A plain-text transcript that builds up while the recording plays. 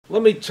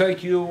Let me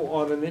take you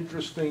on an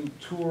interesting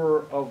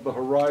tour of the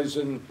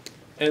horizon,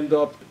 end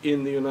up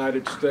in the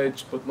United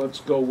States, but let's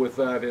go with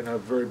that in a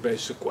very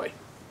basic way.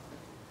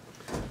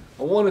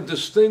 I want to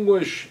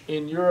distinguish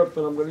in Europe,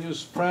 and I'm going to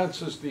use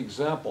France as the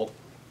example,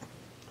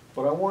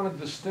 but I want to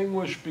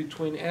distinguish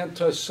between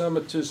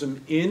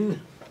anti-Semitism in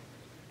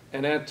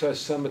and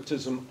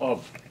anti-Semitism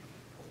of.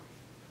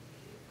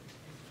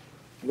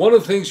 One of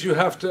the things you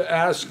have to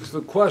ask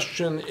the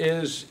question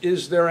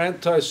is there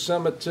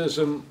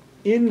anti-Semitism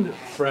in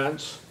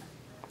France?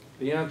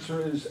 The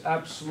answer is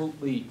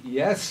absolutely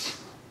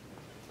yes.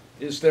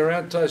 Is there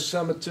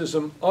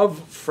anti-Semitism of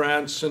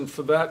France? And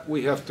for that,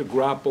 we have to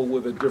grapple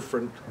with a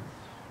different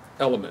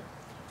element.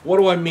 What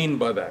do I mean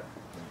by that?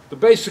 The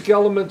basic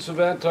elements of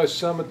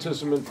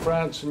anti-Semitism in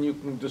France, and you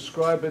can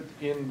describe it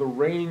in the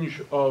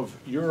range of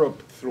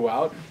Europe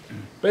throughout.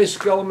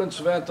 Basic elements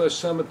of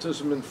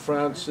anti-Semitism in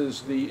France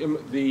is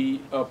the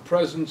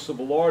presence of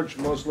a large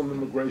Muslim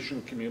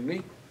immigration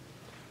community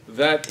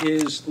that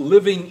is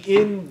living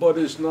in but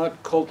is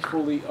not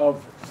culturally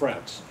of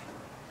France.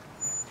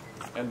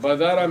 And by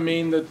that I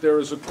mean that there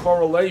is a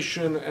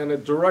correlation, and a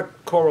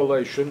direct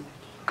correlation,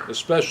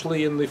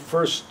 especially in the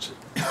first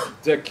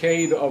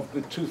decade of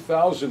the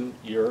 2000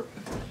 year,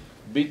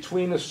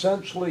 between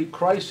essentially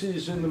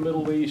crises in the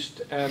Middle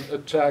East and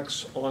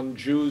attacks on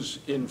Jews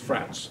in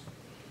France.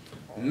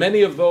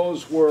 Many of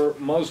those were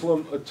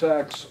Muslim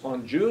attacks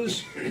on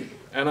Jews,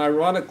 and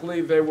ironically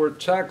they were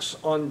attacks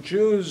on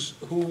Jews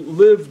who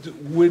lived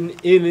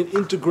in an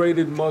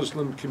integrated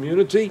Muslim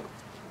community,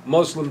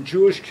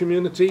 Muslim-Jewish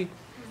community,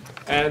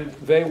 and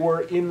they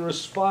were in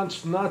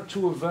response not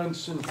to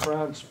events in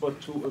France but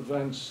to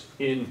events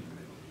in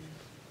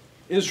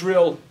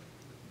Israel,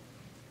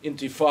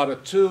 Intifada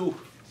II,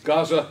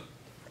 Gaza,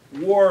 the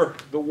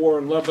war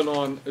in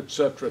Lebanon,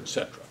 etc.,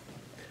 etc.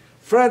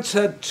 France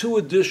had three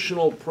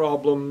additional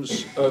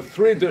problems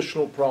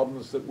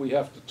that we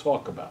have to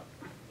talk about.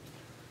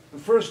 The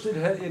first it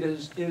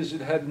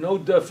had no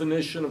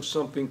definition of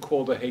something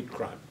called a hate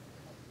crime.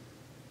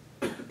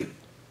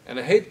 And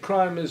a hate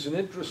crime is an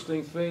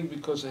interesting thing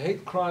because a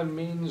hate crime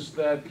means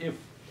that if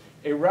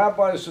a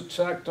rabbi is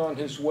attacked on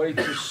his way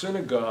to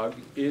synagogue,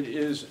 it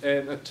is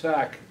an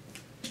attack.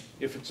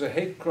 If it's a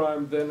hate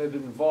crime, then it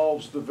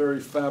involves the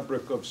very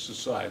fabric of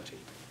society.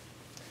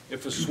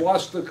 If a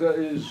swastika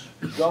is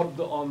dubbed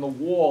on the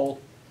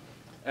wall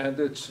and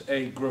it's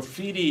a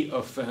graffiti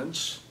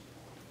offense,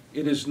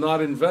 it is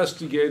not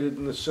investigated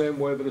in the same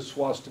way that a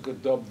swastika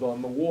dubbed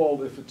on the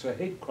wall, if it's a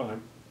hate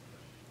crime,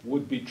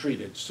 would be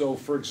treated. So,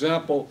 for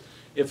example,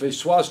 if a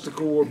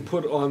swastika were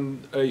put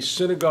on a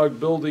synagogue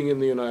building in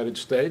the United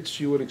States,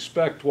 you would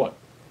expect what?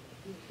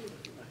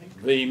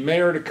 The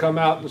mayor to come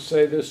out and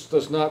say, this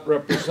does not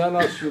represent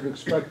us. You would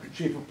expect the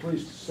chief of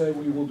police to say,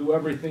 we will do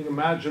everything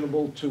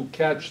imaginable to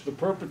catch the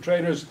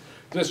perpetrators.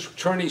 This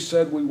attorney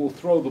said, we will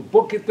throw the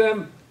book at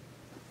them.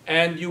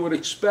 And you would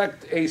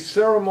expect a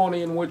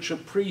ceremony in which a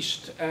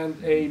priest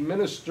and a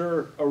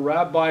minister, a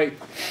rabbi,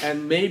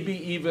 and maybe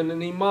even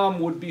an imam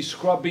would be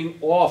scrubbing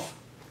off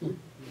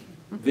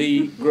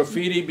the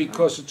graffiti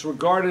because it's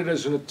regarded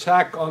as an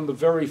attack on the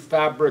very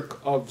fabric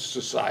of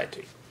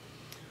society.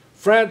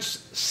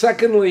 France,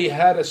 secondly,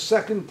 had a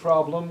second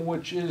problem,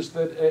 which is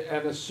that,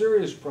 and a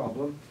serious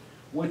problem,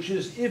 which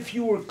is if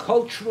you were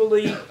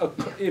acculturated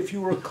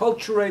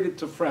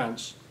to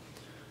France,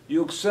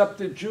 you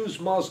accepted Jews,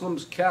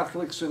 Muslims,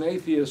 Catholics, and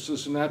atheists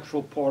as a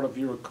natural part of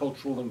your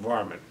cultural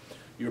environment,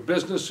 your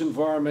business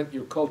environment,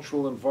 your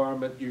cultural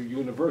environment, your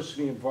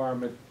university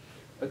environment,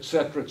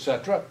 etc.,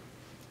 etc.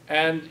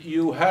 And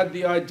you had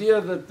the idea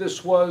that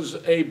this was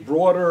a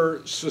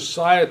broader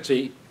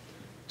society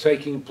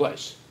taking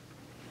place.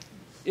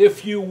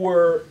 If you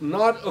were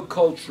not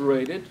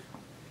acculturated,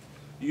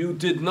 you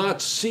did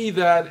not see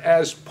that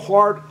as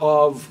part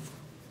of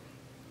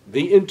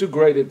the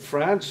integrated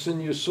France,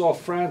 and you saw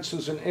France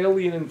as an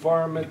alien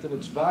environment and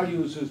its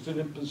values as an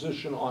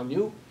imposition on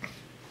you.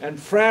 And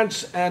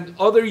France and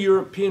other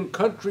European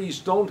countries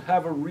don't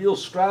have a real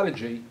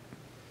strategy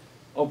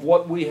of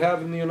what we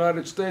have in the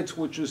United States,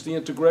 which is the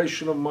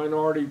integration of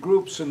minority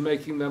groups and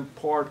making them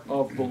part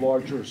of the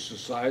larger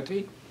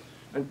society.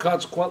 And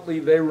consequently,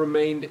 they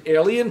remained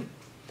alien.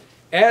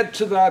 Add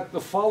to that the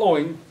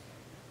following,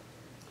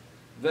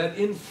 that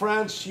in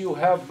France you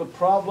have the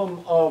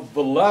problem of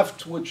the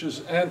left, which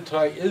is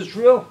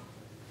anti-Israel,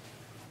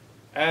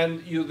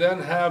 and you then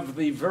have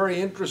the very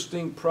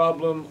interesting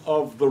problem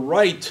of the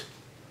right.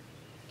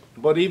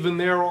 But even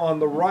there on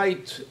the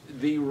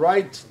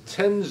right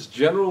tends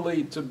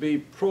generally to be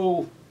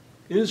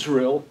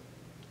pro-Israel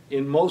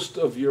in most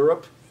of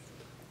Europe,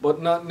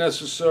 but not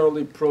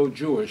necessarily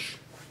pro-Jewish,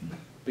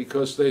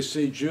 because they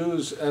see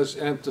Jews as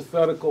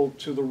antithetical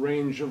to the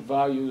range of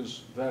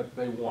values that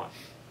they want.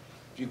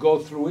 If you go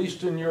through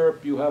Eastern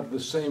Europe, you have the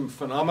same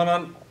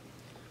phenomenon.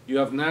 You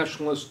have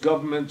nationalist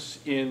governments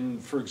in,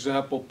 for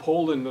example,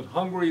 Poland and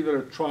Hungary that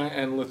are trying,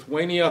 and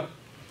Lithuania,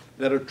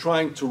 that are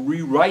trying to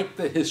rewrite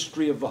the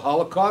history of the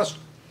Holocaust,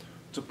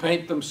 to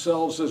paint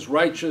themselves as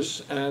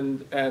righteous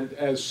and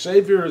as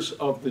saviors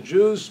of the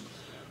Jews,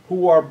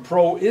 who are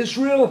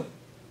pro-Israel,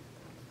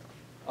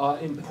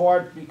 in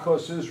part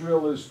because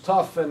Israel is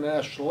tough and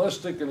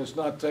nationalistic and is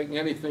not taking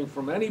anything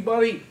from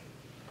anybody,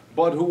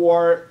 but who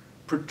are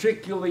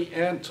particularly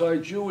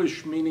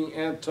anti-Jewish, meaning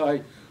anti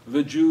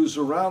the Jews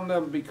around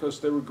them,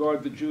 because they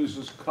regard the Jews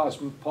as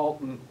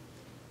cosmopolitan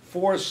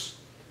force.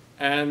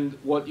 And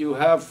what you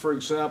have, for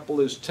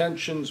example, is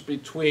tensions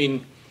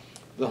between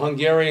the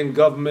Hungarian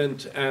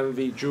government and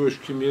the Jewish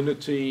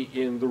community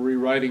in the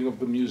rewriting of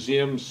the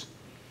museums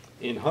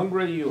in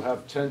Hungary. You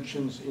have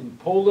tensions in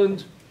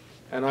Poland,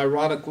 and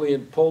ironically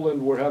in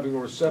Poland we're having a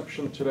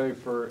reception today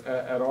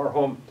at our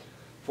home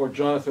for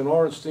Jonathan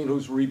Orenstein,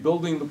 who's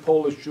rebuilding the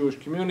Polish Jewish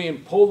community.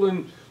 In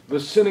Poland, the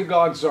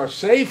synagogues are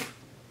safe,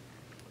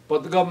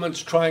 but the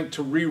government's trying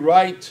to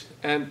rewrite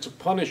and to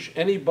punish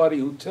anybody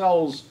who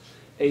tells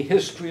a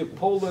history of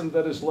Poland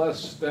that is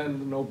less than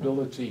the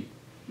nobility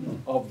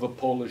of the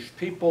Polish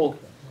people.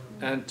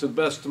 And to the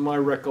best of my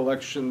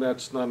recollection,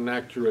 that's not an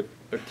accurate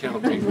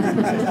accounting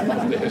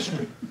of the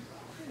history.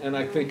 And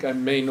I think I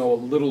may know a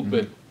little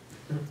bit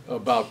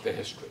about the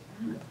history.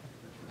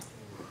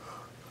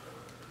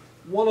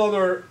 One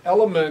other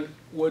element,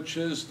 which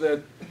is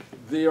that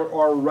there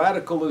are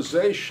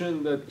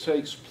radicalization that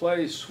takes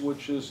place,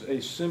 which is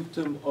a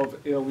symptom of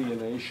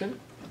alienation.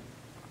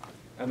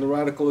 And the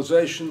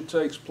radicalization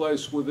takes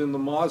place within the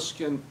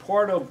mosque, and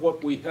part of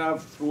what we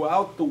have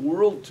throughout the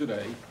world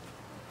today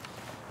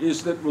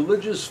is that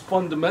religious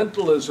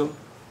fundamentalism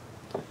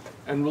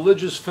and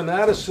religious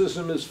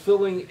fanaticism is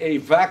filling a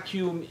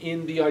vacuum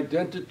in the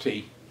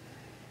identity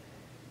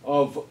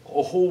of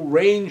a whole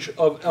range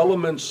of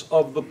elements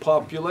of the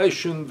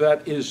population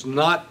that is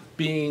not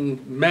being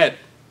met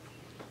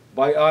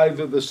by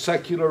either the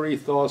secular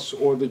ethos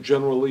or the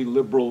generally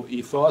liberal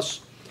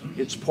ethos.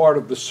 It's part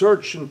of the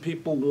search, and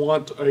people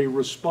want a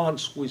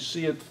response. We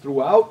see it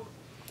throughout.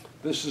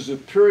 This is a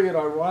period,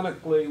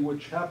 ironically,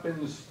 which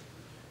happens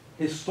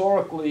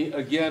historically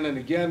again and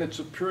again. It's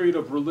a period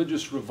of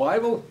religious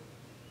revival,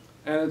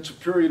 and it's a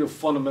period of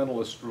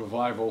fundamentalist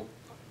revival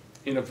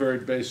in a very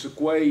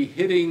basic way,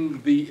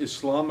 hitting the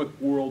Islamic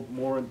world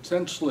more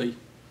intensely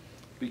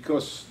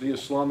because the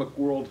Islamic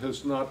world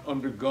has not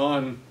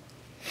undergone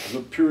the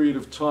period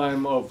of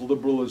time of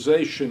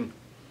liberalization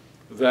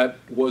that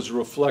was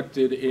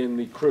reflected in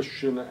the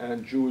Christian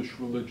and Jewish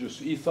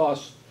religious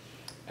ethos,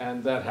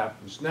 and that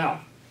happens.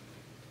 Now,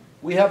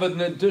 we have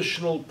an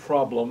additional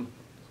problem,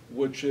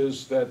 which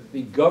is that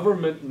the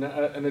government,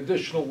 an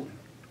additional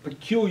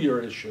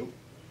peculiar issue,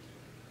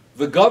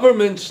 the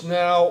governments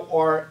now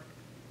are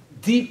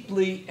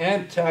deeply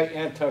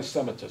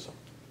anti-Semitism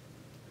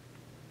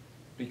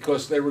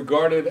because they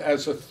regard it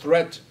as a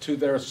threat to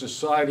their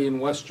society in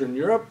Western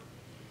Europe,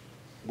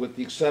 with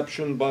the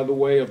exception, by the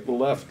way, of the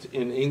left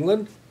in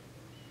England.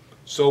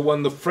 So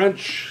when the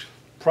French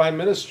Prime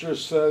Minister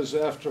says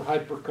after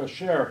Hyper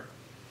Cacher,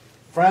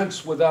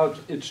 France without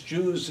its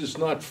Jews is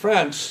not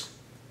France,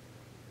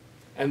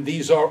 and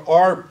these are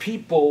our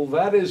people,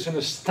 that is an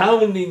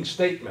astounding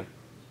statement,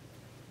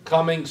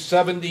 coming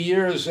 70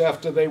 years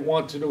after they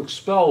wanted to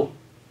expel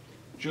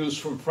Jews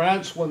from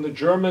France. When the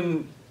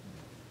German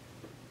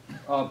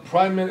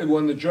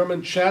when the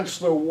German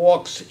Chancellor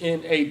walks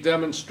in a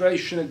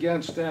demonstration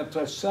against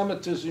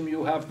anti-Semitism,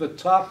 you have the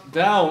top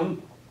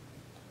down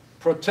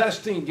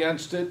protesting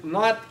against it,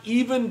 not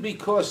even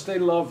because they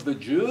love the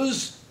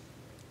Jews,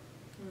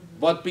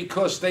 but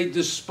because they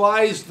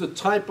despise the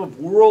type of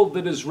world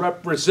that is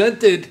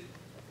represented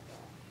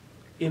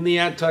in the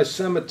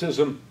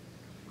anti-Semitism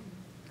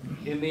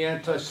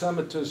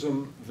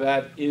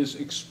that is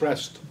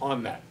expressed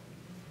on that.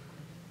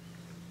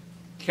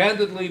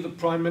 Candidly, the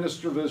Prime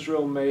Minister of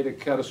Israel made a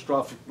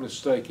catastrophic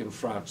mistake in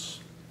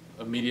France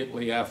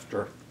immediately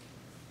after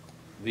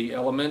the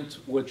element,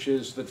 which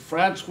is that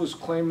France was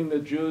claiming the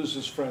Jews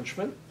as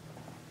Frenchmen,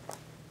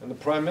 and the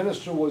Prime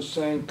Minister was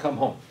saying, come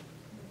home.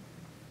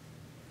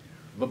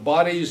 The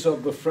bodies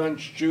of the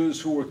French Jews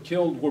who were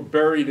killed were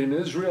buried in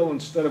Israel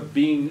instead of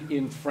being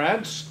in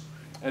France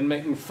and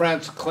making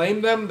France claim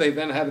them. They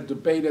then had a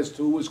debate as to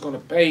who was going to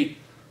pay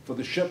for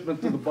the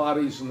shipment of the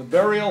bodies and the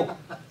burial,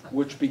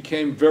 which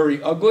became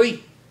very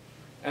ugly.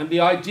 And the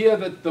idea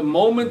that the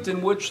moment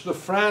in which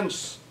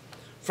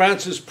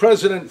France's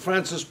president,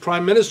 France's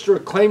prime minister, are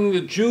claiming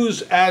the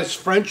Jews as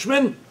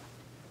Frenchmen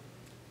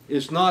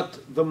is not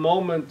the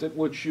moment at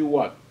which you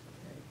what?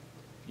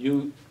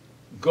 You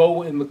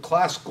go in the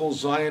classical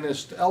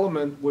Zionist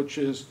element, which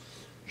is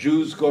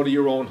Jews go to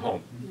your own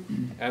home.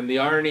 And the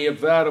irony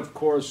of that, of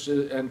course,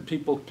 and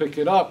people pick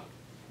it up,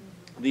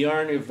 the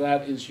irony of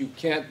that is you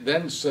can't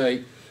then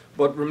say,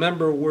 but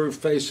remember, we're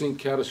facing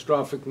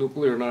catastrophic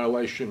nuclear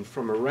annihilation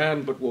from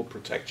Iran, but we'll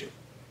protect you.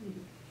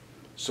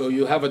 So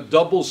you have a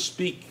double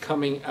speak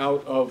coming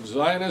out of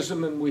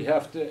Zionism, and we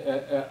have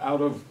to,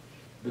 out of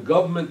the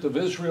government of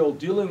Israel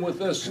dealing with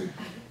this,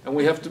 and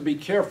we have to be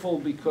careful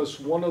because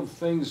one of the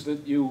things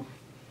that you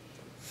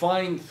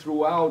find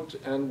throughout,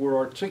 and we're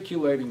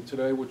articulating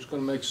today, which is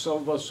going to make some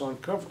of us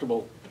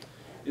uncomfortable,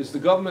 is the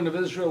government of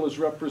Israel is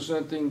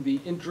representing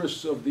the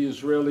interests of the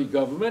Israeli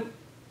government,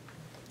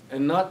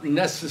 and not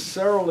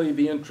necessarily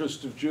the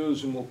interest of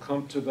Jews, and we'll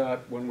come to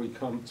that when we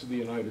come to the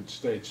United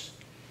States.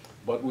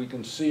 But we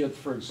can see it,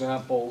 for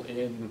example,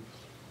 in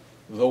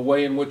the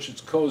way in which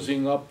it's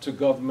cozying up to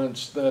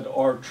governments that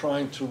are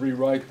trying to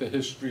rewrite the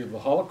history of the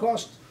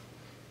Holocaust.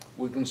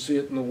 We can see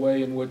it in the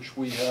way in which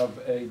we have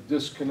a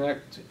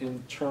disconnect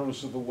in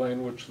terms of the way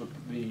in which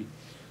the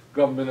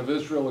government of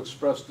Israel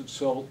expressed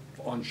itself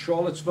on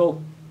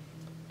Charlottesville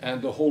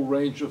and a whole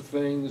range of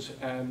things,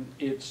 and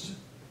it's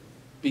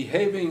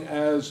behaving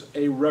as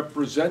a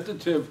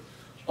representative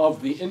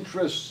of the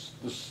interests,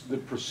 the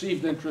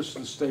perceived interests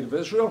of the state of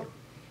Israel,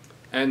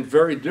 and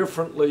very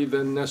differently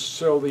than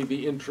necessarily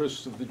the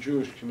interests of the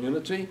Jewish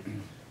community.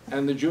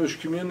 And the Jewish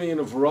community in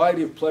a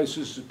variety of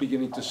places is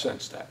beginning to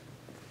sense that.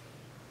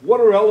 What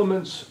are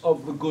elements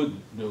of the good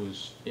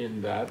news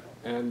in that?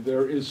 And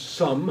there is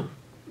some,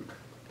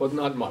 but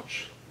not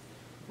much.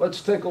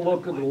 Let's take a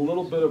look at a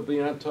little bit of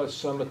the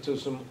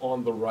anti-Semitism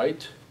on the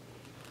right.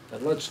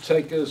 And let's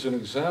take as an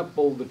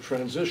example the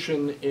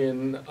transition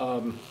in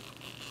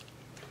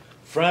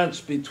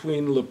France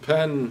between Le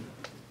Pen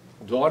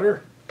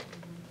daughter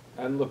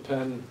and Le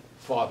Pen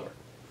father.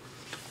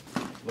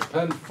 Le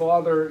Pen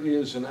father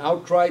is an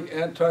outright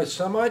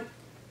anti-Semite.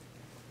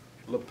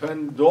 Le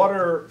Pen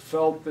daughter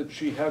felt that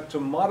she had to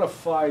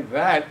modify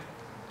that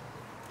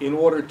in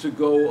order to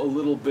go a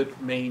little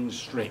bit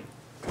mainstream.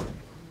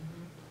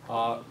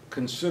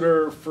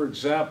 Consider, for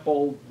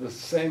example, the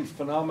same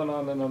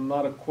phenomenon, and I'm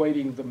not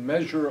equating the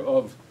measure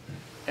of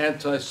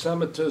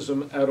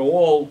anti-Semitism at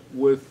all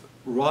with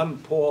Ron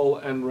Paul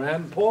and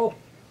Rand Paul.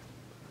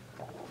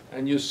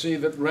 And you see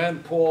that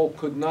Rand Paul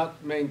could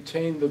not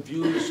maintain the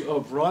views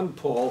of Ron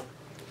Paul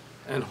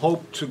and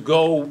hoped to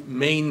go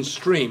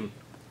mainstream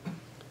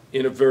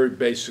in a very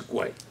basic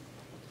way.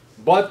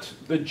 But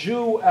the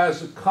Jew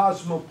as a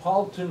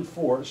cosmopolitan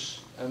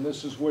force, and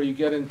this is where you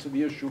get into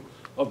the issue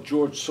of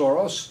George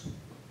Soros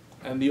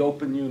and the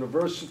Open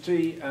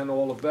University and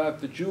all of that,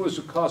 the Jew as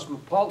a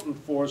cosmopolitan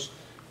force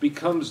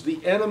becomes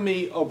the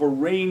enemy of a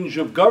range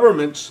of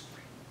governments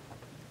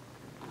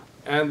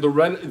and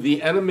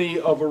the enemy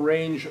of a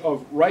range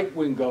of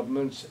right-wing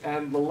governments,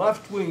 and the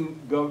left-wing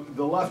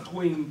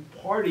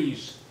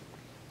parties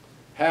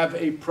have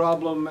a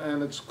problem,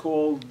 and it's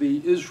called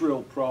the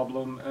Israel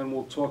problem, and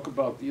we'll talk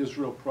about the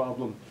Israel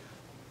problem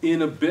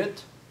in a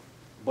bit,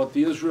 but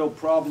the Israel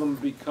problem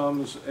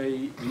becomes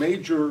a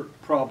major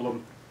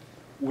problem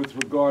with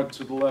regard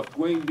to the left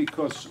wing,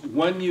 because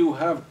when you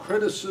have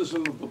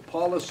criticism of the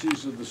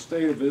policies of the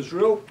state of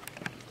Israel,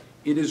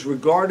 it is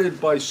regarded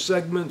by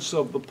segments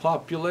of the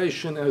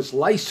population as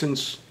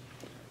license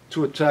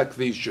to attack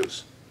these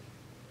Jews.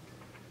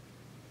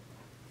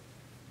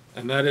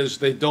 And that is,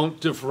 they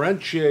don't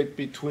differentiate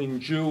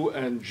between Jew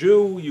and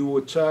Jew. You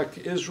attack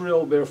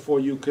Israel, therefore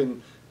you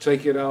can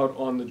take it out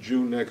on the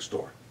Jew next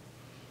door.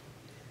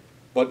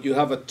 But you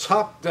have a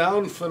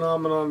top-down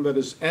phenomenon that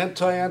is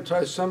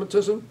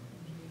anti-Semitism.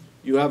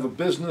 You have a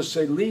business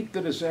elite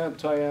that is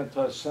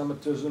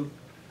anti-Semitism.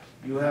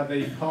 You have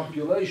a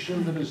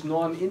population that is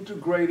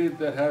non-integrated,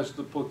 that has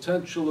the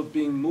potential of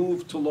being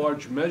moved to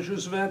large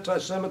measures of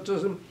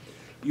anti-Semitism.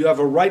 You have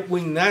a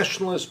right-wing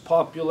nationalist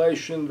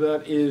population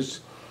that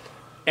is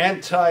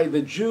anti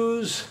the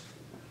Jews,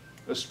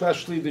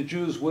 especially the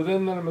Jews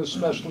within them,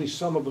 especially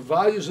some of the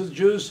values of the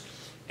Jews,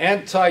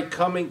 anti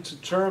coming to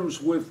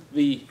terms with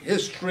the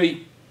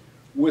history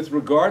with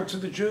regard to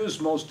the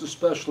Jews, most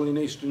especially in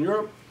Eastern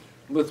Europe.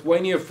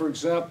 Lithuania, for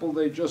example,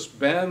 they just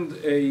banned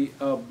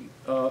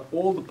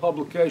all the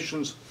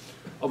publications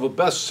of a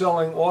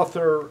best-selling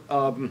author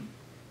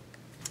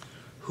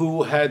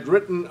who had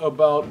written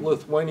about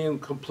Lithuanian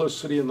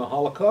complicity in the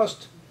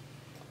Holocaust.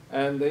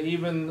 And they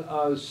even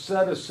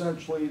said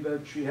essentially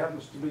that she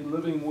happens to be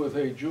living with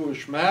a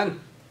Jewish man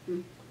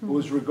who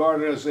was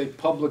regarded as a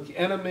public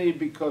enemy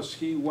because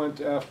he went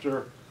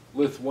after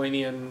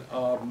Lithuanian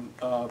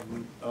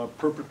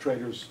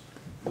perpetrators,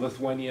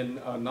 Lithuanian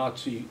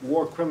Nazi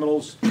war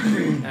criminals,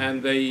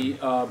 and they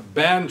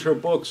banned her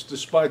books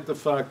despite the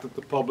fact that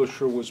the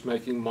publisher was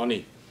making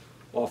money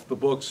off the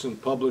books,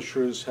 and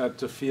publishers had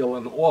to feel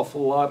an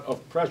awful lot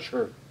of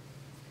pressure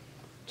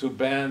to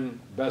ban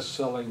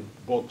best-selling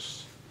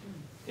books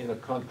in a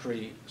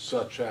country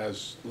such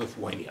as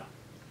Lithuania.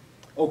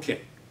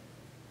 Okay,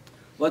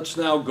 let's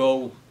now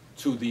go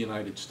to the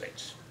United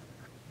States.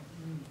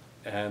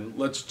 And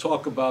let's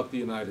talk about the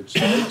United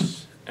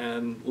States,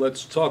 and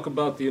let's talk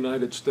about the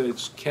United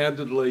States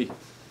candidly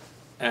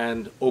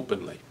and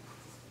openly.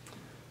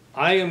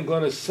 I am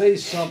going to say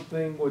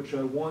something which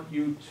I want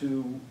you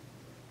to,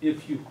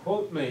 if you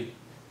quote me,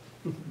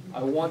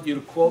 I want you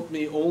to quote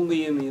me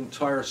only in the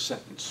entire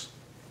sentence.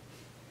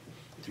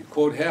 If you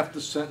quote half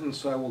the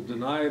sentence, I will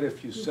deny it.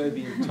 If you say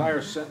the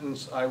entire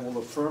sentence, I will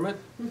affirm it.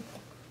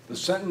 The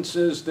sentence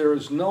is, there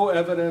is no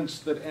evidence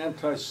that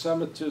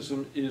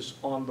anti-Semitism is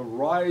on the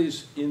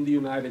rise in the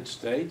United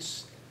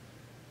States,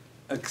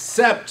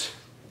 except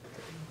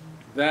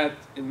that,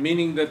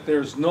 meaning that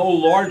there's no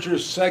larger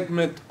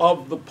segment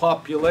of the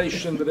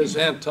population that is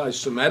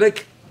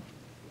anti-Semitic,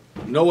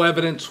 No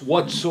evidence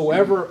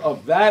whatsoever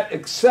of that,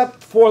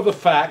 except for the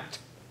fact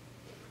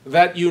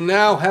that you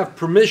now have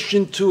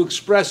permission to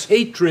express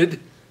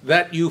hatred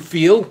that you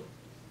feel,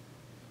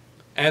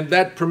 and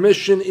that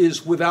permission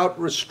is without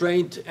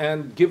restraint,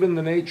 and given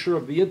the nature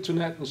of the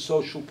internet and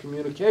social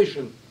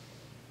communication,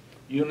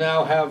 you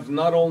now have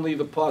not only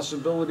the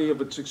possibility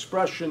of its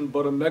expression,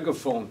 but a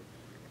megaphone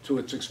to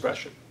its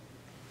expression.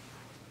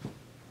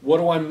 What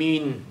do I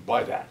mean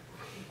by that?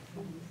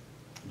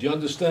 Do you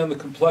understand the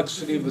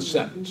complexity of the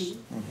sentence?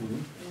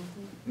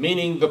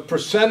 Meaning the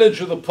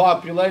percentage of the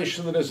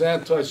population that is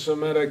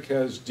anti-Semitic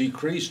has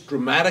decreased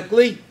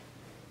dramatically.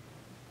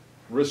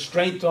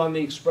 Restraint on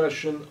the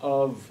expression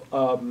of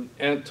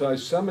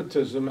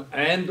anti-Semitism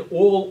and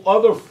all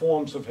other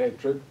forms of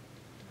hatred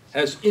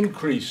has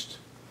increased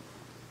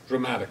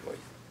dramatically.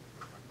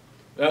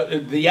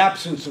 The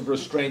absence of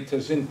restraint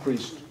has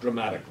increased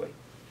dramatically.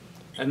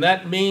 And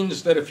that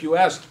means that if you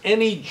ask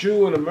any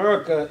Jew in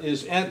America,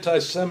 is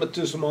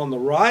anti-Semitism on the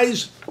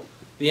rise?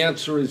 The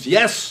answer is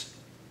yes.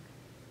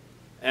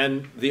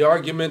 And the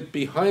argument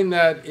behind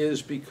that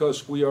is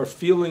because we are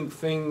feeling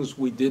things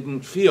we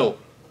didn't feel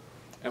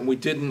and we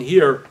didn't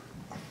hear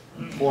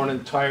for an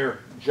entire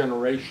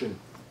generation.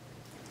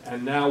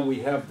 And now we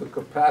have the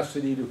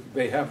capacity to,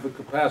 they have the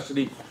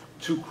capacity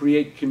to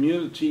create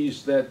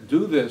communities that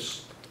do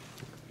this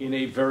in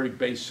a very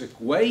basic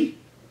way.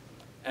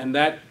 And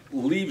that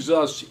leaves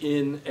us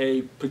in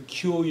a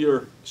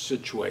peculiar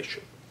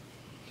situation.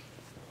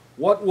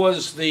 What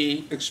was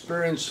the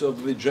experience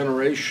of the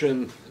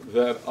generation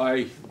that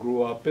I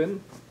grew up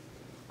in?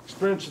 The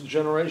experience of the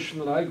generation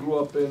that I grew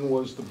up in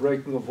was the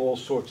breaking of all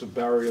sorts of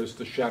barriers,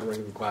 the shattering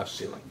of the glass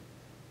ceiling.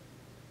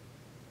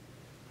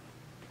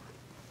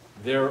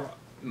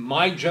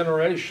 My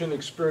generation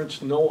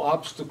experienced no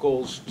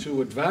obstacles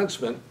to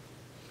advancement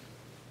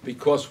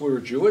because we were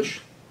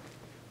Jewish.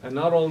 And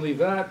not only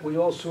that, we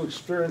also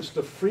experienced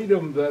the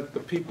freedom that the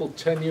people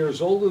 10 years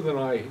older than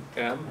I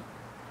am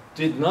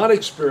did not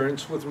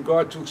experience with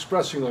regard to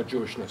expressing our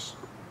Jewishness.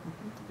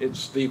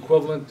 It's the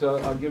equivalent,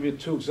 I'll give you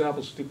two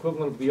examples, the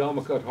equivalent of the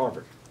yarmulke at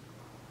Harvard.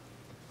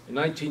 In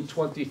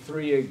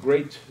 1923,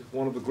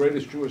 one of the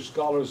greatest Jewish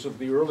scholars of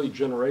the early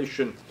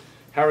generation,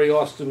 Harry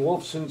Austin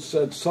Wolfson,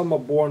 said, "Some are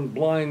born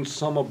blind,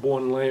 some are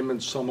born lame,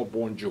 and some are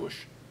born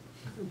Jewish."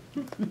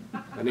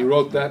 And he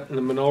wrote that in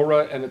the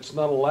menorah, and it's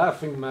not a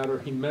laughing matter.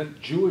 He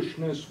meant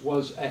Jewishness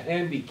was a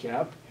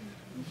handicap,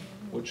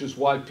 which is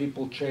why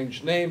people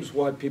changed names,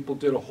 why people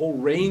did a whole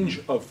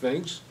range of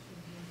things.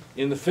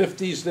 In the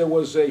 50s, there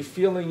was a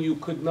feeling you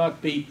could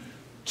not be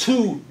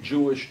too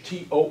Jewish,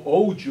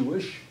 T-O-O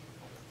Jewish,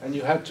 and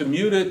you had to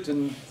mute it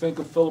and think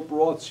of Philip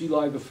Roth's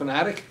Eli the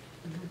Fanatic,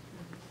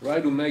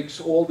 right, who makes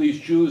all these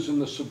Jews in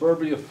the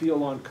suburbia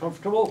feel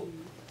uncomfortable.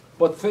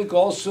 But think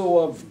also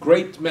of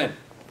great men.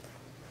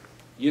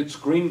 Yitz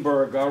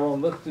Greenberg,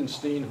 Aaron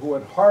Lichtenstein, who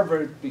at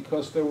Harvard,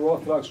 because they were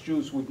Orthodox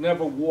Jews, would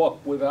never walk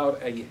without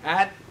a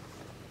hat.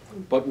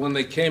 But when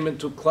they came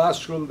into a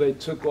classroom, they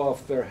took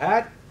off their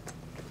hat.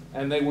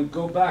 And they would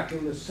go back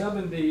in the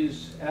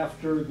 70s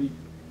after the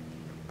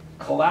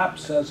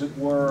collapse, as it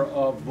were,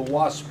 of the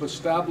WASP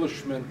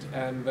establishment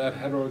and that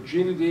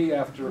heterogeneity,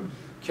 after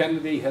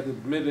Kennedy had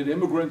admitted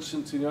immigrants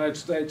into the United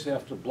States,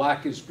 after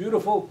black is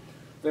beautiful.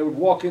 They would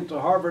walk into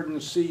Harvard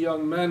and see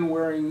young men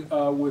wearing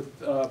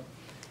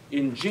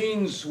in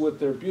jeans with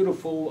their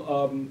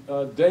beautiful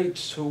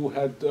dates who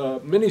had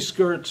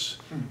miniskirts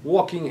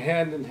walking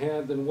hand in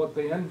hand, and what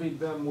they envied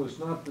them was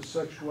not the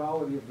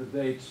sexuality of the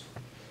dates,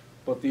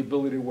 but the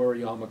ability to wear a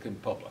yarmulke in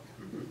public.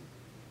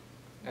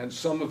 And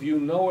some of you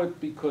know it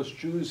because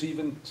Jews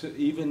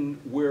even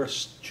wear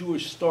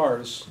Jewish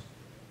stars,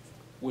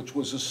 which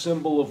was a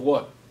symbol of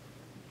what?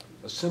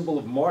 A symbol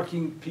of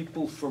marking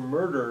people for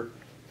murder.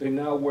 They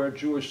now wear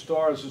Jewish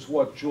stars as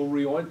what?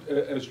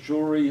 As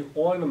jewelry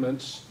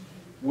ornaments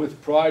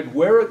with pride.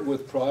 Wear it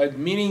with pride,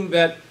 meaning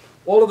that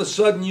all of a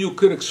sudden you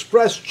could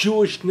express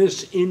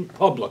Jewishness in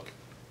public.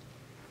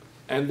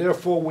 And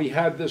therefore we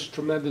had this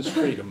tremendous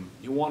freedom.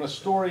 You want a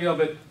story of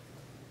it?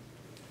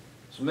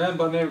 It's a man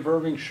by the name of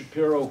Irving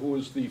Shapiro, who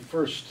was the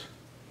first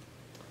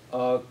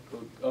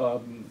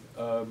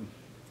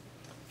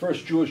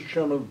Jewish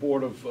chairman of the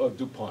board of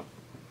DuPont.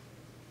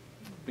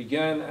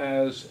 Began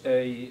as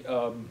a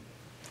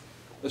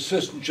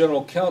assistant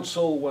general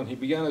counsel. When he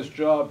began his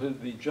job,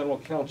 the general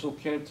counsel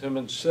came to him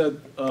and said,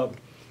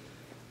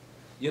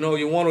 you know,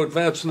 you want to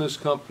advance in this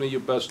company, you're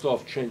best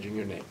off changing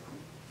your name.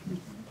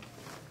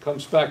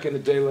 Comes back in a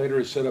day later,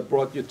 he said, I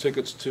brought you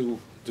tickets to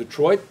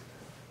Detroit.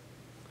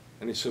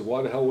 And he said,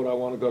 why the hell would I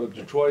want to go to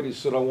Detroit? He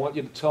said, I want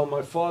you to tell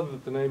my father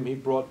that the name he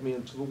brought me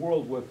into the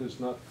world with is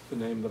not the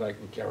name that I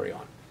can carry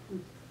on.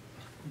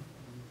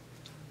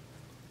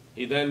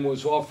 He then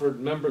was offered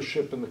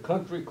membership in the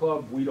country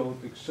club. We don't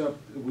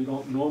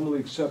normally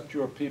accept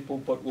your people,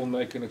 but we'll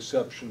make an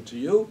exception to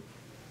you.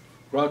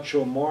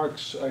 Groucho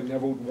Marx, I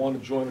never would want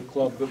to join a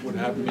club that would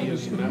have me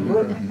as a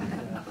member,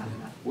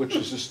 which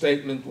is a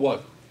statement,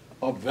 what?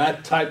 Of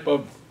that type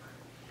of,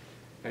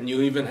 and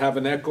you even have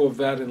an echo of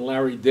that in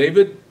Larry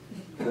David,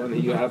 when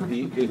he had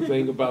the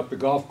thing about the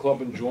golf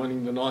club and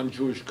joining the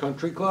non-Jewish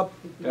country club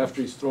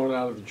after he's thrown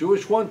out of the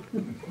Jewish one.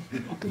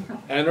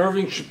 And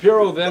Irving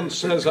Shapiro then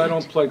says, I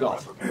don't play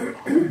golf.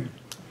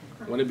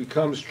 When he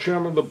becomes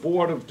chairman of the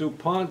board of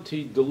DuPont,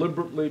 he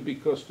deliberately,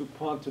 because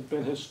DuPont had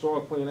been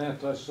historically an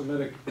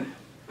anti-Semitic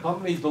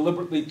company,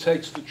 deliberately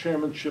takes the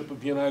chairmanship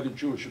of United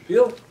Jewish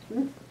Appeal.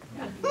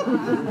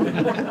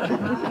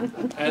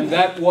 And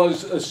that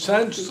was a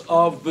sense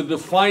of the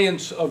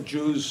defiance of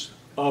Jews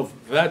of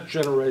that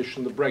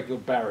generation, the breaking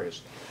of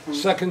barriers.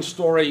 Second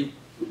story,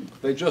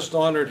 they just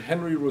honored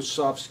Henry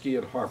Rusovsky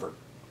at Harvard.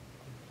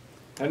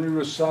 Henry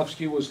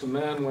Rusovsky was the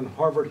man when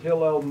Harvard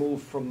Hillel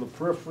moved from the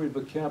periphery of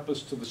the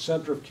campus to the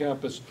center of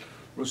campus.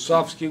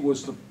 Rusovsky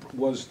was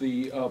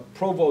the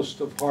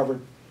provost of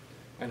Harvard,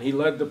 and he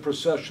led the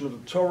procession of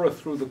the Torah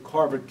through the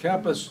Harvard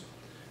campus.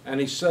 And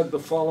he said the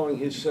following,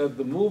 he said,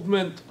 the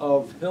movement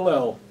of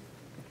Hillel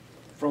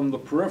from the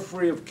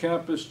periphery of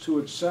campus to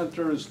its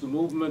center is the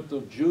movement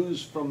of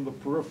Jews from the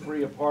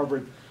periphery of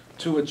Harvard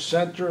to its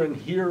center, and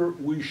here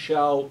we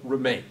shall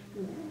remain.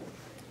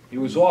 He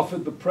was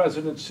offered the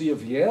presidency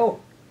of Yale,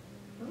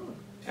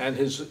 and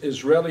his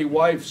Israeli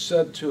wife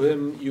said to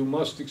him, you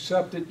must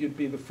accept it, you'd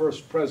be the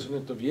first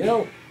president of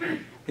Yale.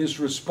 His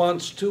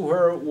response to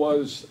her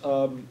was,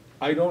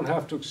 I don't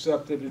have to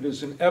accept it, it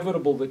is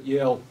inevitable that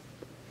Yale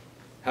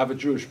have a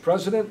Jewish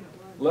president.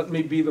 Let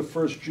me be the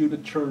first Jew to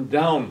turn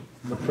down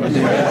the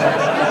president.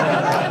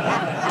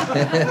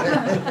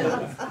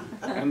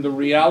 And the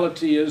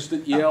reality is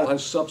that Yale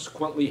has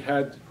subsequently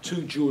had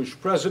 2 Jewish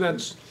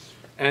presidents.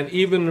 And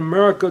even in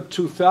America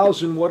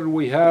 2000, what did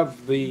we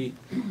have? The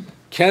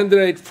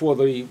candidate for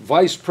the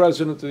vice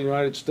president of the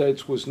United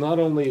States was not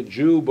only a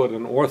Jew, but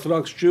an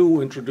Orthodox Jew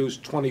who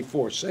introduced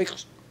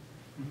 24/6.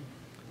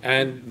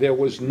 And there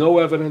was no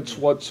evidence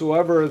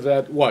whatsoever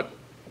that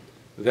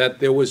that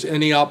there was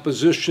any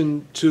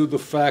opposition to the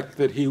fact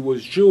that he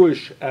was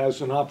Jewish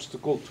as an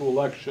obstacle to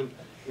election.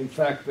 In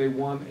fact, they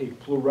won a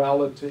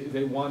plurality,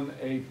 they won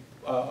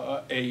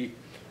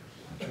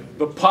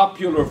the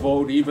popular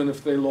vote, even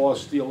if they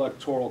lost the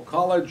Electoral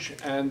College,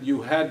 and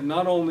you had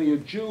not only a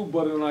Jew,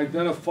 but an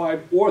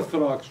identified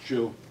Orthodox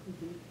Jew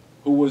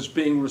who was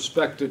being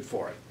respected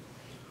for it.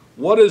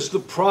 What is the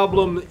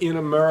problem in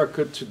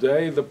America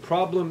today? The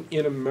problem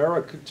in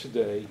America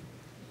today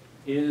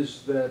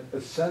is that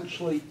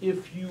essentially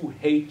if you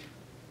hate,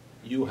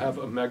 you have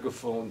a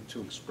megaphone to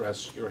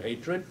express your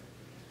hatred,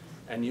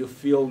 and you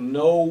feel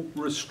no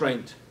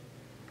restraint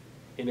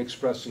in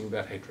expressing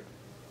that hatred.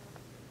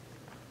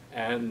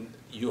 And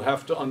you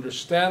have to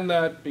understand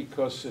that,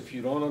 because if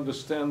you don't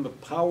understand the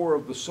power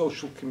of the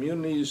social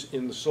communities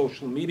in the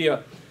social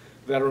media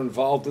that are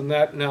involved in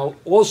that. Now,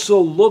 also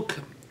look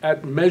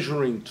at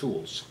measuring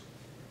tools.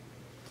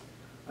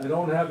 I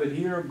don't have it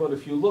here, but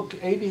if you look,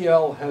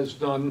 ADL has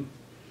done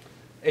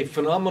a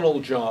phenomenal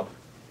job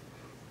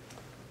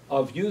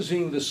of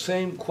using the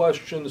same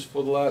questions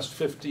for the last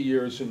 50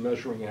 years in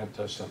measuring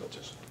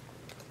anti-Semitism.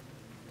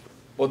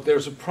 But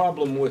there's a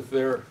problem with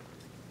their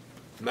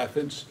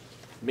methods,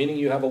 meaning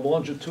you have a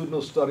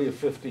longitudinal study of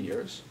 50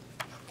 years,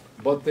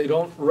 but they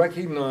don't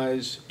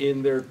recognize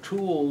in their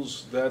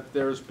tools that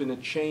there's been a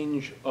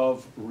change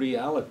of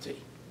reality.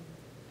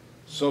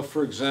 So,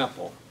 for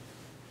example,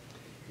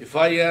 if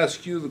I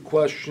ask you the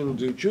question,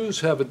 do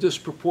Jews have a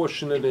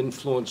disproportionate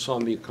influence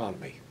on the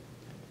economy?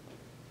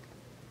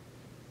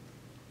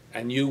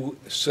 And you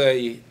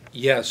say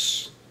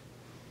yes,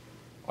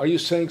 are you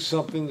saying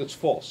something that's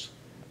false?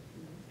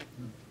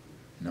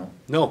 No.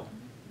 No.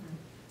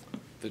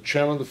 The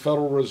chairman of the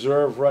Federal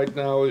Reserve right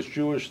now is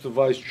Jewish. The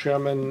vice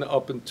chairman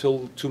up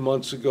until 2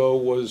 months ago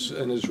was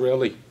an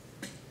Israeli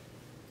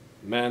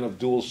man of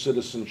dual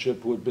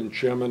citizenship who had been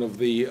chairman of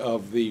the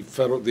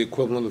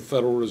equivalent of the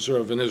Federal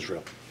Reserve in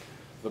Israel.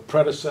 The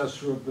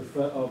predecessor of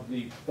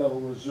the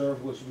Federal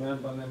Reserve was a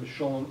man by the name of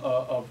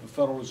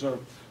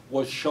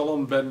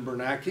Shalom Ben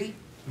Bernanke.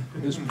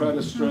 His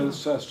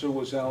predecessor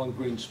was Alan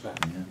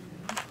Greenspan.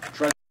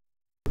 Treasury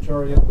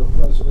Secretary of the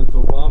President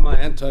Obama,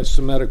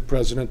 anti-Semitic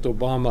President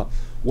Obama,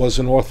 was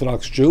an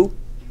Orthodox Jew.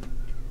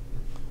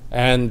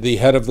 And the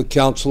head of the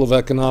Council of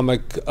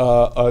Economic,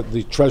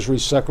 the Treasury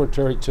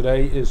Secretary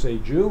today is a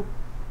Jew.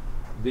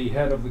 The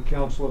head of the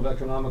Council of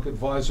Economic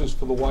Advisors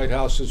for the White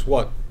House is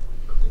what?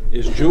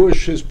 Is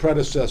Jewish. His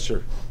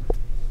predecessor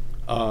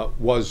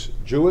was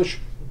Jewish.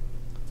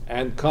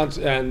 And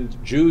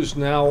Jews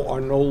now are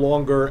no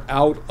longer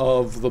out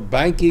of the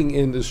banking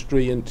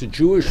industry into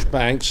Jewish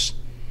banks,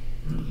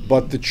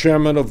 but the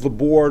chairman of the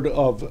board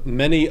of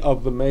many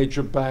of the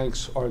major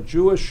banks are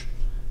Jewish,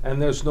 and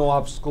there's no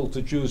obstacle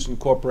to Jews in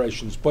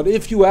corporations. But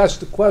if you ask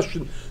the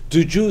question,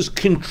 do Jews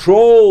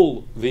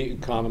control the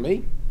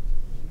economy?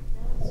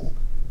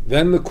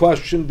 Then the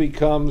question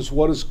becomes,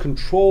 what does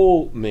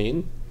control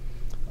mean?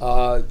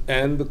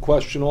 And the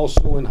question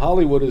also in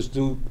Hollywood is,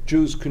 do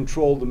Jews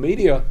control the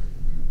media?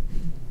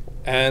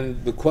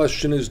 And the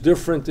question is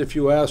different if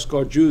you ask,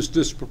 are Jews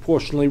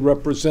disproportionately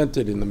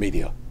represented in the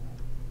media?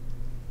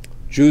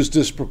 Jews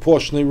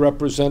disproportionately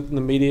represented in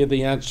the media,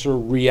 the answer,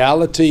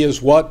 reality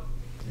is what?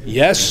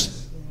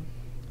 Yes.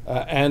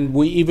 And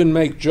we even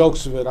make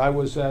jokes of it. I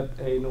was at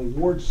an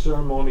award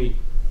ceremony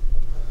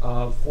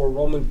for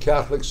Roman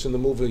Catholics in the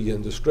movie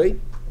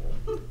industry,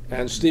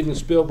 and Steven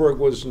Spielberg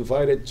was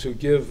invited to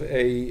give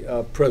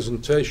a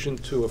presentation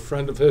to a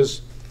friend of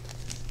his.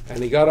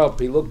 And he got up,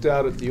 he looked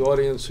out at the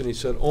audience, and he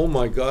said, "Oh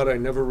my God, I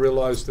never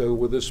realized there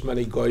were this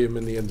many goyim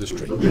in the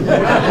industry."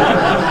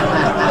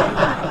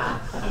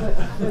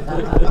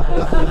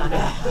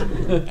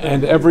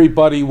 And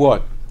everybody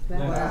what?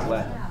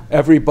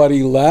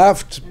 Everybody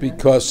laughed,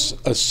 because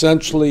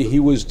essentially he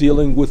was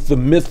dealing with the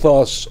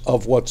mythos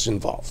of what's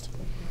involved.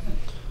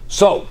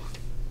 So,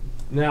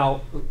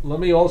 now,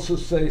 let me also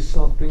say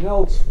something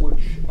else,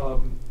 which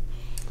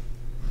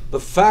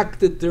the fact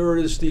that there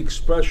is the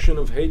expression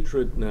of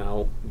hatred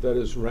now that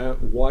is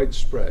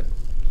widespread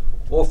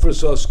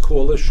offers us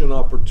coalition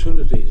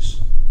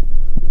opportunities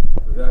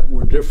that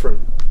were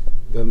different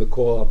than the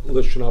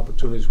coalition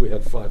opportunities we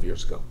had 5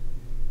 years ago.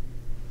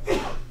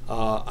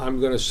 I'm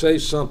going to say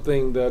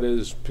something that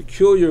is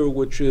peculiar,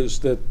 which is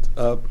that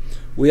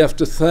we have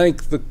to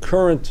thank the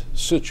current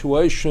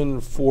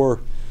situation for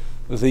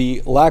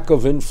the lack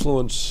of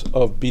influence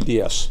of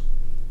BDS.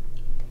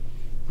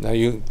 Now,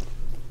 you're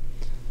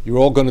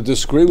all going to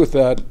disagree with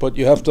that, but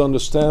you have to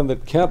understand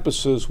that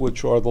campuses,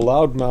 which are the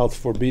loudmouth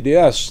for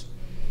BDS,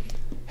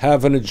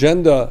 have an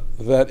agenda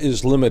that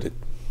is limited.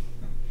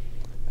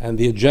 And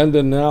the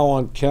agenda now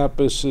on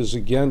campus is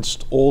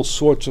against all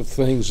sorts of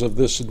things of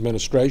this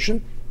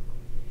administration.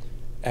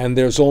 And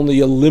there's only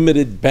a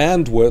limited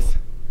bandwidth,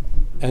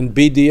 and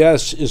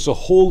BDS is a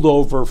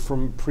holdover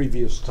from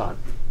previous time.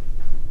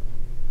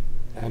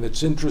 And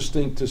it's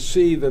interesting to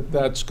see that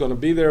that's going to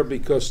be there,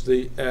 because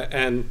the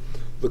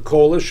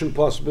coalition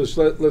possibilities.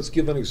 Let's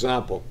give an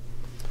example.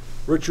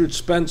 Richard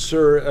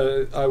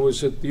Spencer, I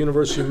was at the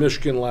University of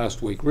Michigan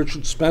last week.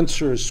 Richard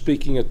Spencer is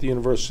speaking at the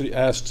university,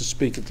 asked to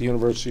speak at the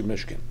University of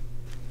Michigan.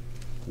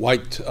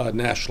 White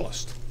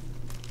nationalist.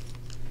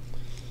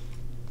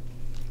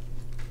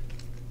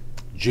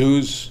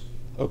 Jews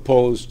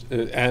opposed,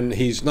 and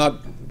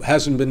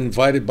hasn't been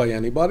invited by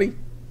anybody.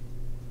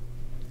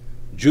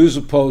 Jews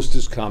opposed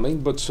his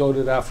coming, but so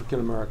did African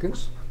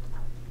Americans.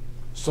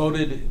 So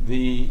did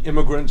the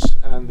immigrants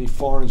and the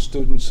Foreign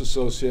Students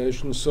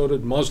Association. So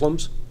did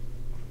Muslims.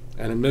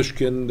 And in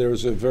Michigan,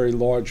 there's a very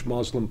large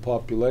Muslim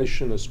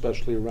population,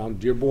 especially around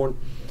Dearborn,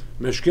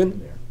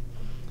 Michigan.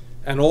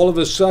 And all of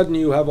a sudden,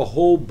 you have a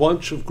whole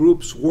bunch of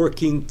groups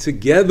working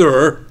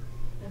together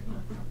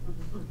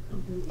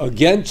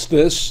against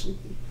this,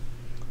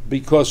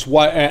 because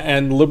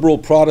and liberal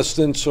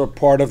Protestants are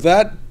part of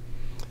that.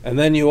 And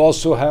then you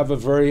also have a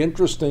very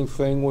interesting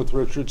thing with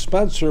Richard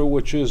Spencer,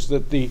 which is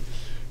that the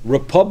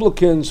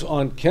Republicans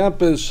on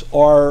campus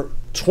are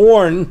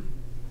torn,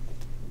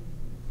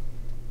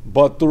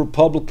 but the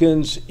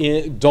Republicans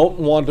don't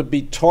want to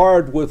be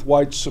tarred with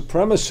white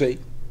supremacy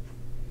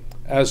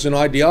as an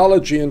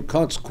ideology, and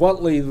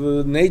consequently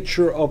the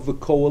nature of the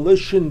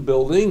coalition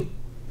building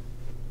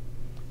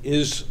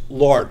is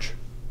large.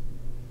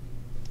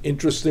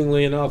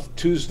 Interestingly enough,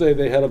 Tuesday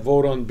they had a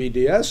vote on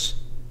BDS,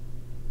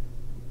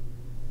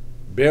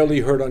 barely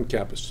heard on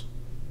campus.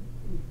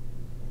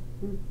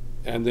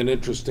 And an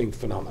interesting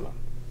phenomenon.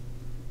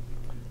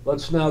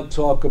 Let's now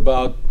talk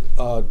about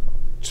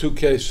two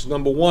cases.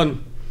 Number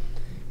one,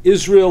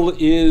 Israel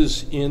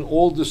is, in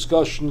all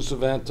discussions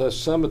of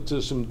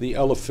anti-Semitism, the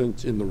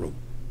elephant in the room.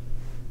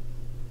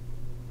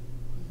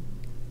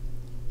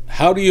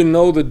 How do you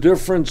know the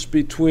difference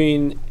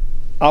between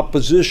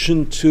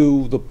opposition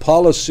to the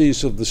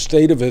policies of the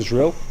State of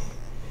Israel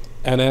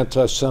and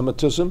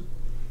anti-Semitism?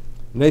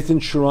 Nathan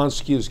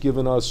Sharansky has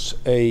given us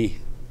 3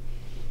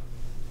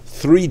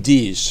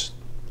 Ds,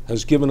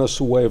 has given us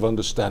a way of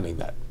understanding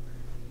that.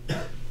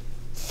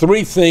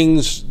 3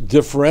 things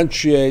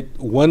differentiate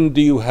when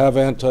do you have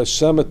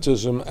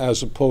anti-Semitism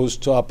as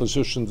opposed to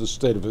opposition to the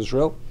State of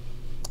Israel.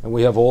 And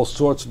we have all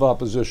sorts of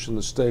opposition to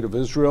the State of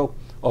Israel,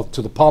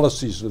 to the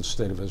policies of the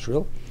State of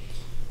Israel.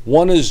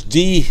 One is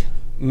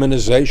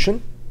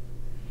demonization,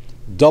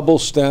 double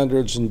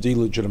standards, and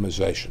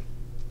delegitimization.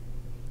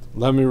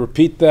 Let me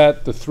repeat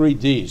that, the 3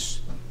 Ds.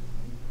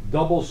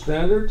 Double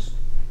standards,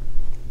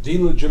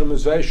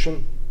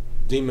 delegitimization,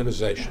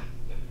 demonization.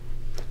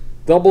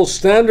 Double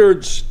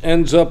standards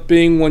ends up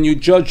being when you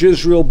judge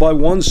Israel by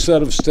one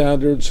set of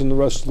standards and the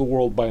rest of the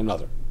world by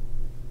another.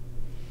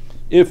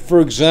 If, for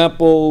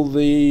example,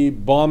 the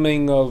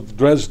bombing of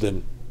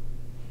Dresden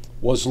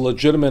was a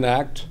legitimate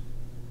act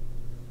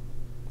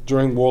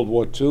during World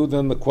War II,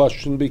 then the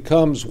question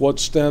becomes, what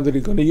standard are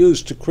you going to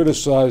use to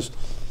criticize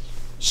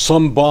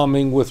some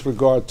bombing with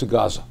regard to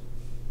Gaza?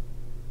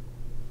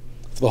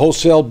 For the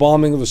wholesale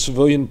bombing of a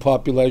civilian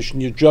population,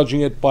 you're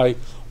judging it by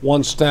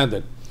one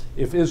standard.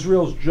 If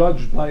Israel's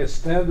judged by a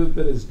standard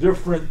that is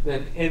different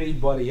than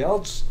anybody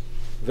else,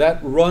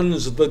 that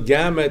runs the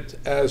gamut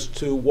as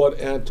to what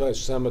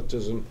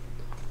anti-Semitism,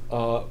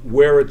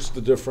 where it's the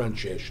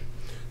differentiation.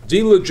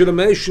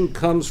 Delegitimation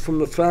comes from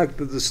the fact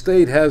that the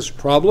state has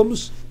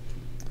problems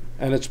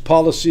and its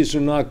policies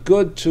are not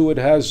good, to it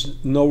has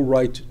no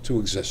right to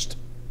exist.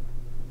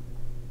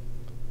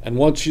 And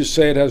once you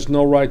say it has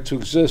no right to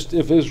exist,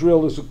 if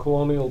Israel is a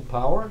colonial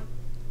power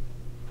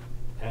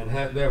and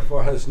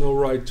therefore has no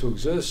right to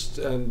exist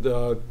and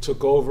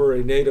took over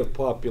a native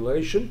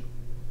population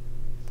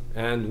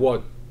and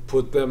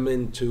put them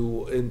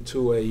into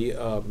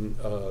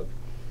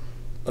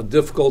a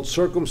difficult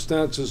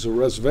circumstances, a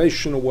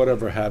reservation or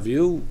whatever have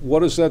you,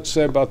 what does that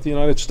say about the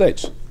United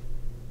States?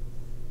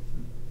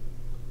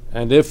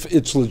 And if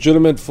it's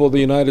legitimate for the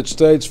United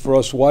States, for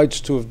us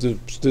whites to have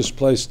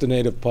displaced the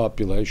native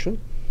population,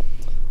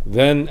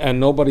 then, and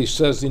nobody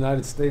says the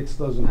United States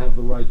doesn't have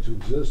the right to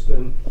exist,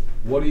 then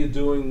what are you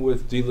doing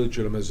with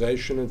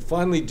delegitimization? And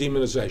finally,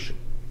 demonization.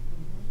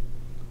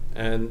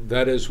 And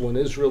that is when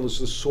Israel is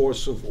the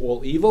source of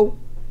all evil.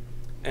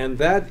 And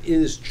that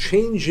is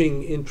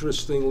changing,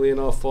 interestingly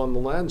enough, on the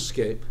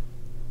landscape.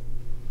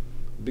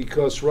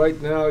 Because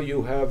right now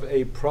you have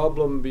a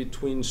problem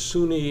between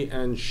Sunni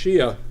and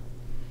Shia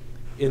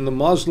in the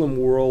Muslim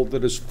world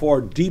that is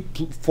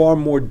far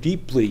more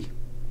deeply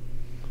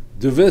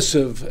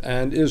divisive,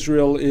 and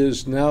Israel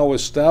is now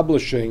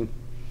establishing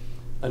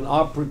an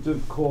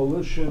operative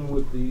coalition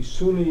with the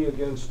Sunni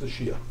against the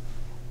Shia.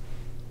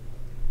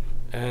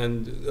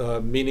 And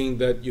meaning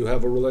that you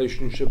have a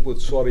relationship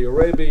with Saudi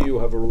Arabia, you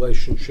have a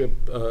relationship,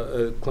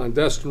 a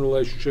clandestine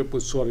relationship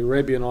with Saudi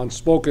Arabia, and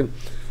unspoken.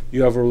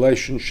 You have a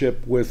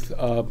relationship with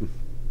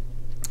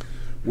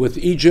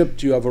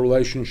Egypt, you have a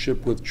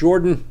relationship with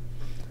Jordan,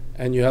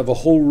 and you have a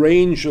whole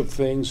range of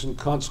things, and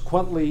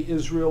consequently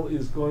Israel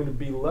is going to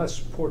be less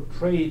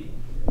portrayed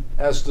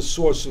as the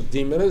source of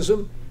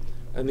demonism.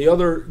 And the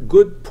other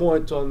good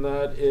point on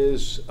that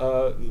is,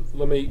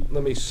 let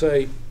me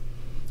say,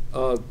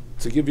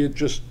 to give you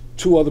just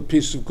two other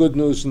pieces of good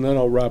news, and then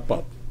I'll wrap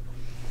up.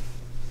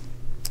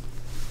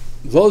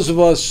 Those of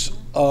us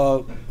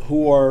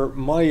who are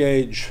my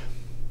age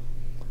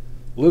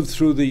lived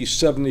through the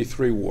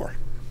 73 war.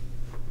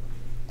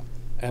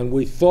 And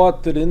we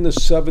thought that in the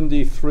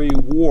 73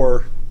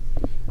 war,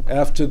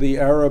 after the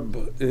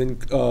Arab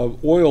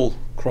oil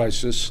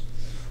crisis,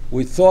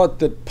 we thought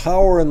that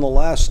power in the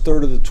last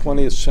third of the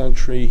 20th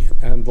century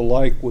and the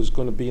like was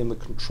going to be in the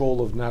control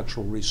of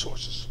natural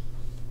resources.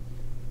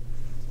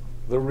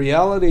 The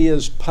reality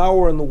is,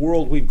 power in the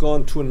world, we've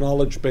gone to a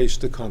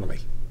knowledge-based economy.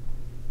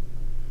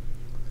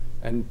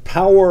 And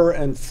power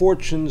and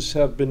fortunes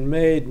have been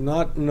made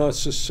not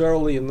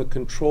necessarily in the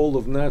control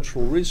of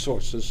natural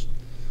resources,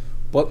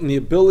 but in the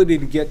ability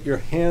to get your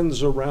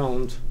hands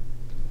around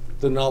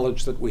the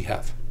knowledge that we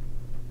have.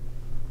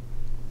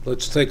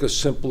 Let's take a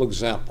simple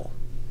example.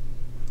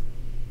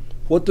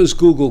 What does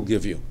Google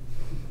give you?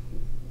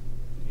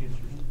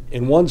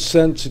 In one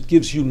sense, it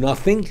gives you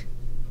nothing,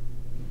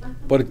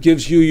 but it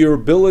gives you your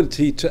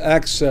ability to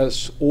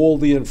access all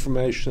the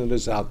information that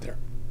is out there.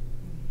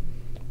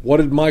 What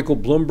did Michael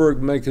Bloomberg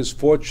make his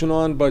fortune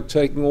on? By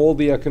taking all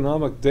the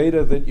economic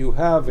data that you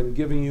have and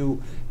giving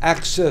you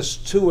access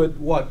to it,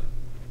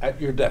 at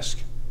your desk.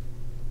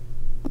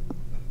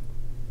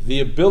 The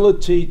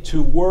ability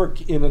to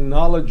work in a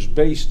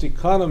knowledge-based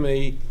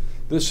economy,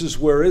 this is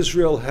where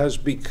Israel has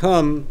the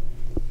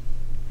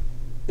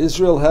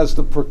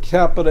per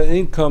capita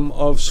income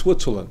of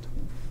Switzerland.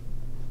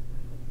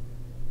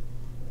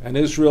 And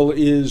Israel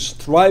is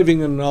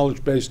thriving in a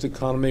knowledge-based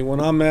economy. When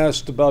I'm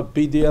asked about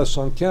BDS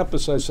on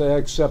campus, I say I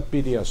accept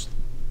BDS.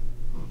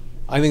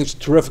 I think it's a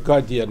terrific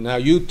idea. Now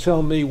you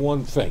tell me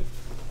one thing.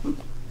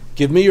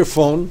 Give me your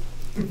phone.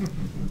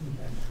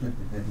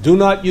 Do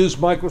not use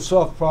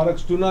Microsoft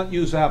products. Do not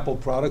use Apple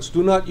products.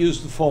 Do not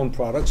use the phone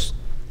products.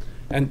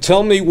 And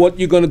tell me what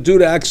you're going to do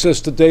to access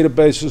the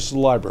databases of the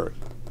library.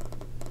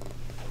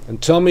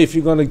 And tell me if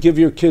you're going to give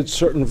your kids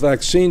certain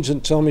vaccines,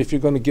 and tell me if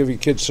you're going to give your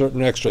kids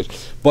certain x-rays.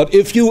 But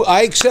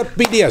I accept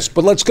BDS,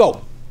 but let's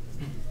go.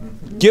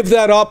 Give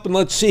that up and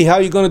let's see how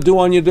you're going to do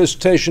on your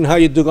dissertation, how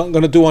you're going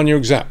to do on your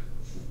exam.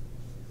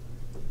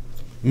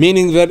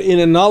 Meaning that in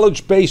a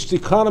knowledge-based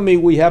economy,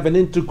 we have an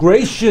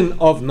integration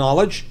of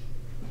knowledge,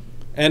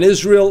 and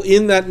Israel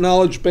in that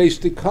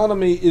knowledge-based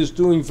economy is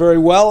doing very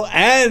well.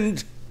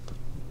 And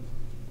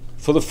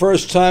for the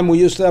first time, we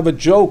used to have a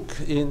joke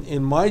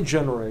in my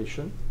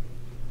generation.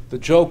 The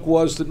joke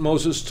was that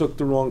Moses took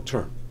the wrong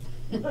turn.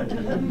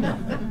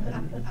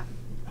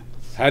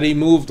 Had he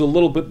moved a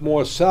little bit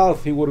more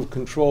south,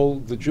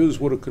 the Jews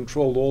would have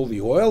controlled all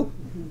the oil.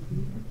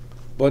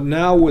 But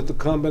now with the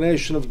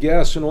combination of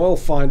gas and oil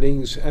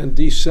findings and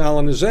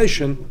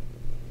desalinization,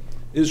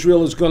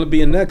 Israel is going to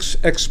be a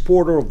next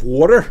exporter of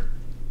water,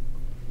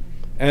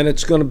 and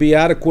it's going to be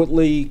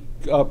adequately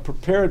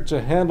prepared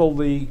to handle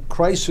the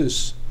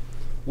crisis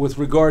with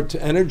regard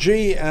to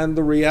energy. And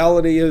the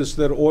reality is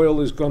that oil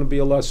is going to be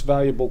a less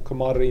valuable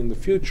commodity in the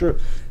future,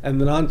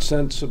 and the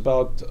nonsense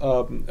about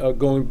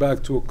going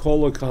back to a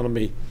coal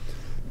economy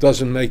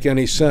doesn't make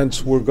any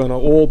sense. We're going to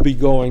all be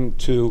going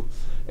to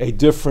a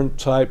different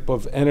type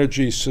of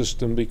energy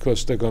system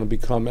because they're going to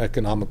become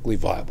economically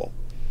viable,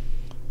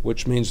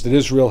 which means that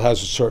Israel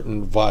has a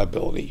certain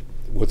viability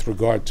with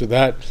regard to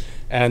that.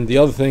 And the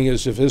other thing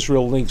is, if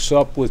Israel links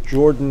up with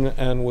Jordan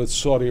and with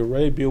Saudi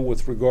Arabia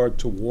with regard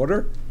to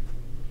water,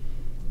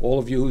 All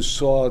of you who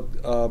saw,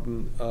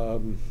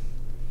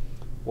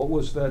 what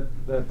was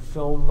that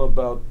film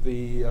about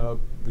the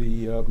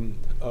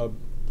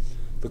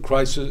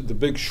crisis, The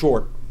Big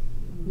Short?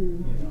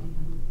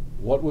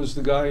 What was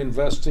the guy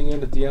investing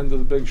in at the end of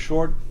The Big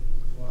Short?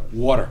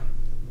 Water.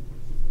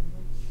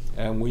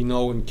 And we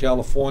know in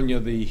California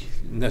the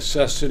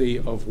necessity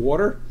of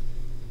water,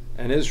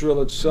 and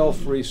Israel itself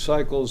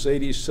recycles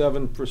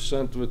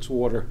 87% of its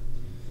water,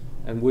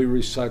 and we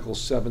recycle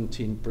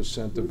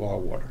 17% of our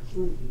water,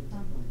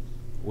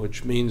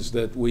 which means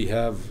that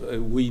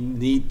we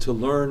need to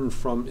learn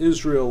from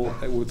Israel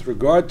with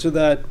regard to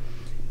that,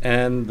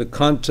 and the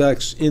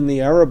contacts in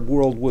the Arab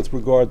world with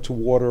regard to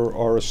water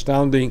are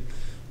astounding.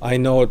 I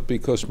know it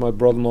because my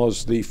brother-in-law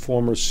is the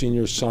former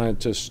senior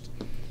scientist,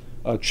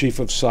 chief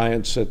of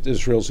science at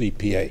Israel's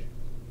EPA.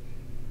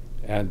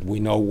 And we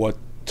know what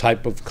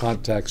type of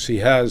contacts he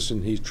has,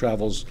 and he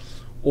travels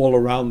all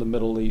around the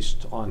Middle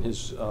East on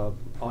his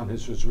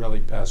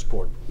Israeli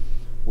passport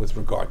with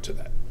regard to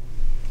that.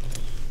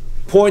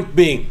 Point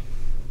being,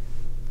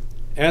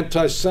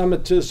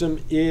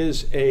 anti-Semitism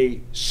is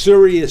a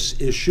serious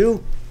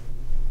issue.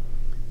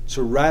 It's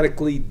a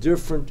radically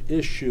different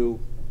issue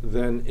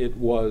than it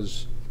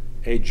was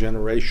a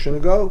generation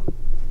ago.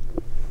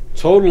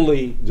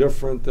 Totally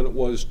different than it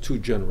was 2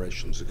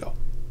 generations ago.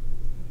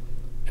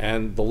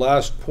 And the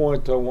last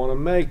point I want to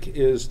make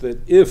is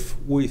that if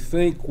we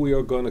think we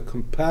are going to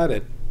combat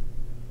it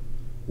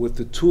with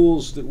the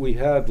tools that we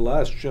had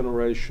last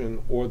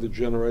generation or the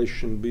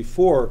generation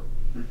before,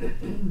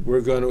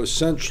 we're going to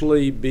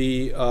essentially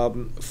be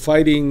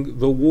fighting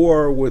the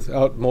war with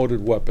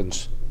outmoded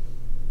weapons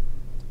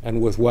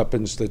and with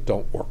weapons that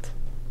don't work.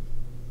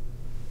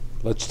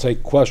 Let's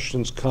take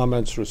questions,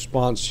 comments,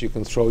 response. You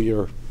can throw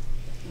your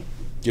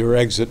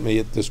eggs at me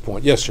at this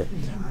point. Yes, sir.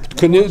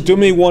 Can you do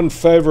me one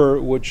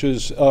favor, which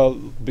is,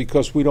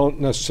 because we don't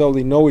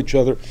necessarily know each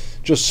other,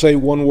 just say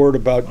one word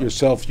about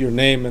yourself, your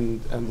name,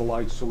 and the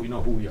like, so we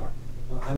know who we are.